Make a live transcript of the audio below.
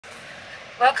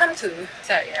Welcome to...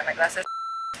 Sorry, yeah, my glasses.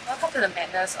 Welcome to the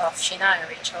madness of Sheena and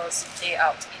Rachel's day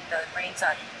out in the rain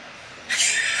sun.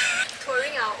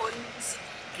 Touring our own city.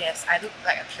 Yes, I look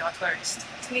like a pure tourist.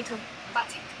 Me too.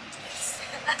 Batik. Yes.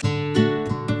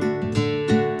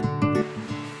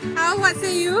 How? What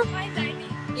say you? Fine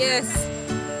dining. Yes.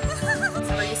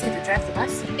 Somebody said to drive the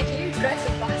bus. Hey, can you drive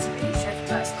the bus, please? Drive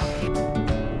the bus, okay.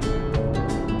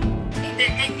 Hey, the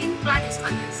hanging plant is not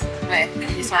this. Where?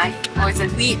 This one? Oh, it's a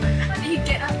weed. How did you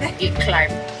get up there? It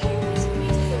climbed. Oh, it's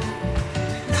beautiful.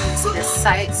 See the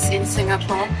sights in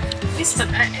Singapore. This is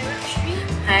an Arab tree.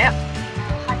 Yep.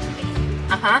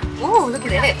 Oh, look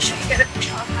at it. Should we get a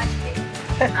picture of my day?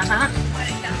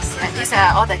 And these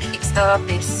are all the hipster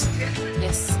place.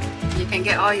 Yes. You can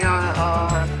get all your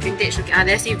vintage.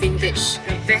 There's the vintage.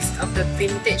 The best of the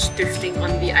vintage thrifting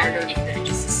on the island.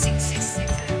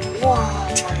 Wow.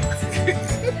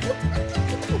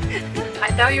 I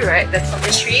tell you right, the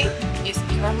chemistry is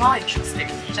even more interesting.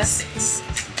 Just six.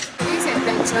 Today's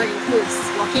adventure includes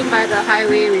walking by the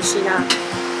highway with Sheena.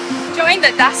 Enjoying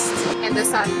the dust And the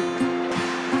sun.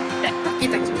 That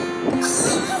architecture.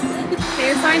 Can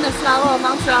you find the flower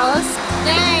among flowers?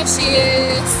 There she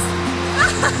is!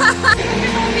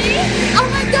 Oh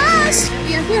my gosh!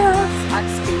 We are here! Art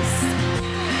space.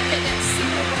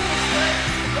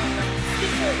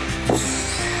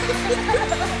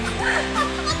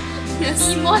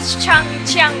 Yes. Emo's Chang.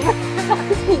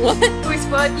 What? Who is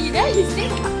worthy? There you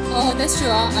think. Oh, that's true.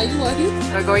 Are you worthy?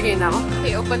 We're going in now.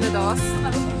 Okay, open the doors.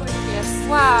 Yes.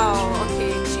 Wow.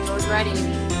 Okay, she goes right in.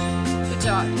 Good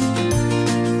job.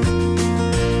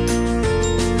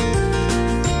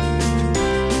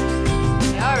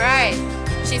 Alright.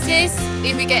 She says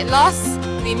if we get lost,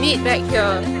 we meet back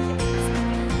here.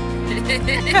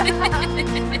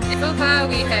 So far,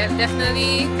 we have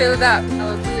definitely filled up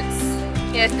our goods.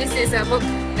 Yes, this is a book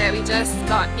that we just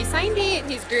got. He signed it.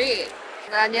 He's great.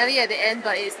 We are nearly at the end,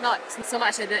 but it's not so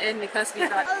much at the end because we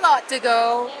got a lot to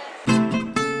go. And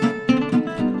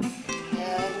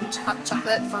hot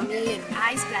chocolate for me and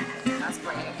Ice black. ice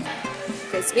black.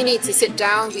 Because we need to sit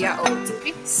down, we are old.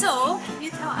 So, can you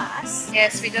tell us?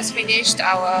 Yes, we just finished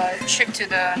our trip to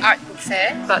the art book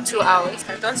fair. About 2 hours.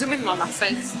 Don't zoom in on my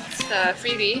face. It's the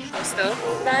freebie poster.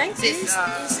 Nice. This is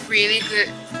a really good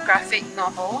graphic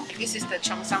novel. This is the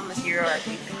Cheongsang material, I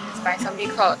think. It's by somebody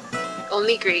called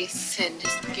Only Grace, and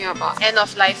it's talking about end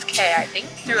of life care, I think,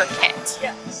 through a cat.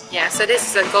 Yeah. Yeah, so this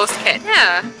is a ghost cat.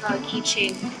 Yeah. A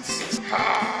keychain.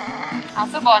 I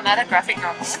also bought another graphic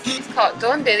novel. It's called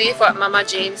Don't Believe What Mama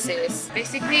Jane Says.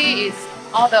 Basically, it's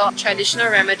all the traditional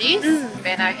remedies.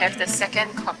 Then I have the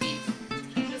second copy,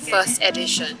 first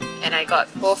edition, and I got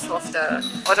both of the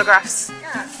autographs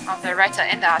of the writer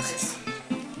and the artist.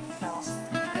 So,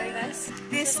 Very nice.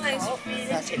 This one is really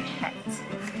Magic Hat.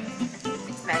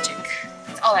 It's magic.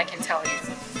 That's all I can tell you.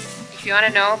 If you want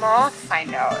to know more,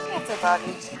 find out. That's about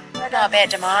it. Not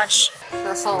bad, Dimash.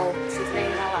 The whole she's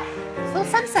laying out. So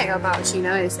fun fact about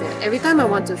Sheena is that every time I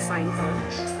want to find her,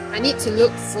 I need to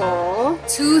look for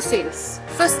two things.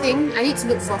 First thing, I need to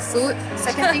look for food.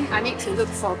 Second thing, I need to look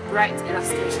for bright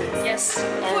illustrations. Yes.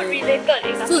 Food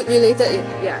related. Food related,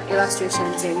 yeah,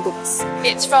 illustrations and books.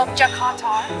 It's from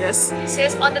Jakarta. Yes. It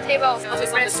says on the table, it's on the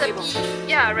recipe. table.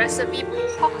 Yeah, recipe book.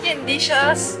 Hokkien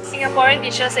dishes, Singaporean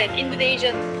dishes, and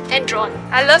Indonesian. Hand drawn.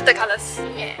 I love the colors.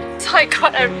 Yeah. So I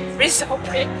got a risotto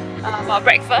bread for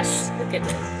breakfast. Look at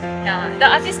it. Yeah. The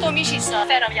artist told me she's a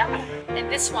fan of Yahoo. And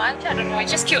this one, I don't know,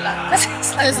 it's just cute lah. It's like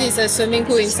Because it's a swimming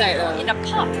pool inside. in a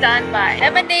pub done by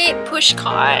Lemonade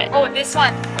Pushcart. Oh, this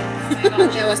one.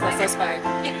 That was my first buy.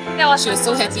 Yeah, that was She was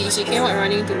so happy. She came out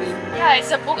running to me. Yeah,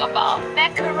 it's a book about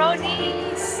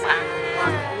macaronis.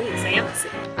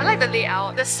 I like the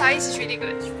layout. The size is really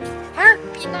good. Huh?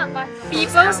 Peanut butter.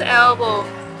 People's elbow.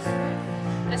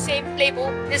 The same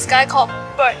label. This guy called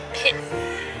Bird Pit.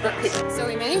 So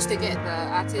we managed to get the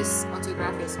artist's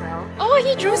autograph as well. Oh,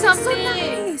 he drew something. So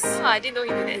nice. Oh, I didn't know he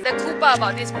did that. The cool part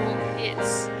about this book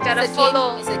is you gotta It's a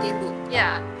follow. It's a game book.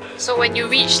 Yeah. So when you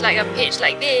reach like a page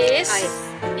like this,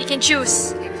 you can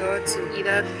choose. You can go to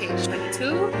either page 22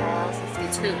 or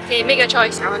 52. Okay, make a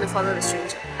choice. I want to follow the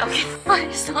stranger. Okay,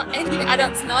 it's not any other.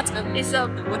 It's not. It's a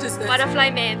What is that? butterfly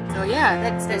man. So yeah,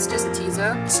 that's just a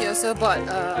teaser. She also bought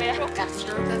a Oh yeah. broken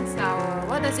flower.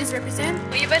 What does this represent?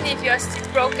 Even if you're still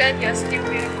broken, you're still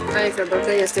beautiful. If you're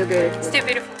broken, you're still beautiful. Still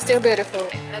beautiful. Still beautiful.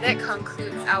 And that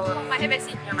concludes our... My hair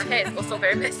messy. Yeah, my hair is also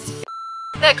very messy.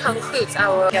 That concludes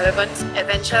our relevant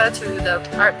adventure to the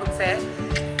art book fair.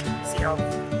 See you all.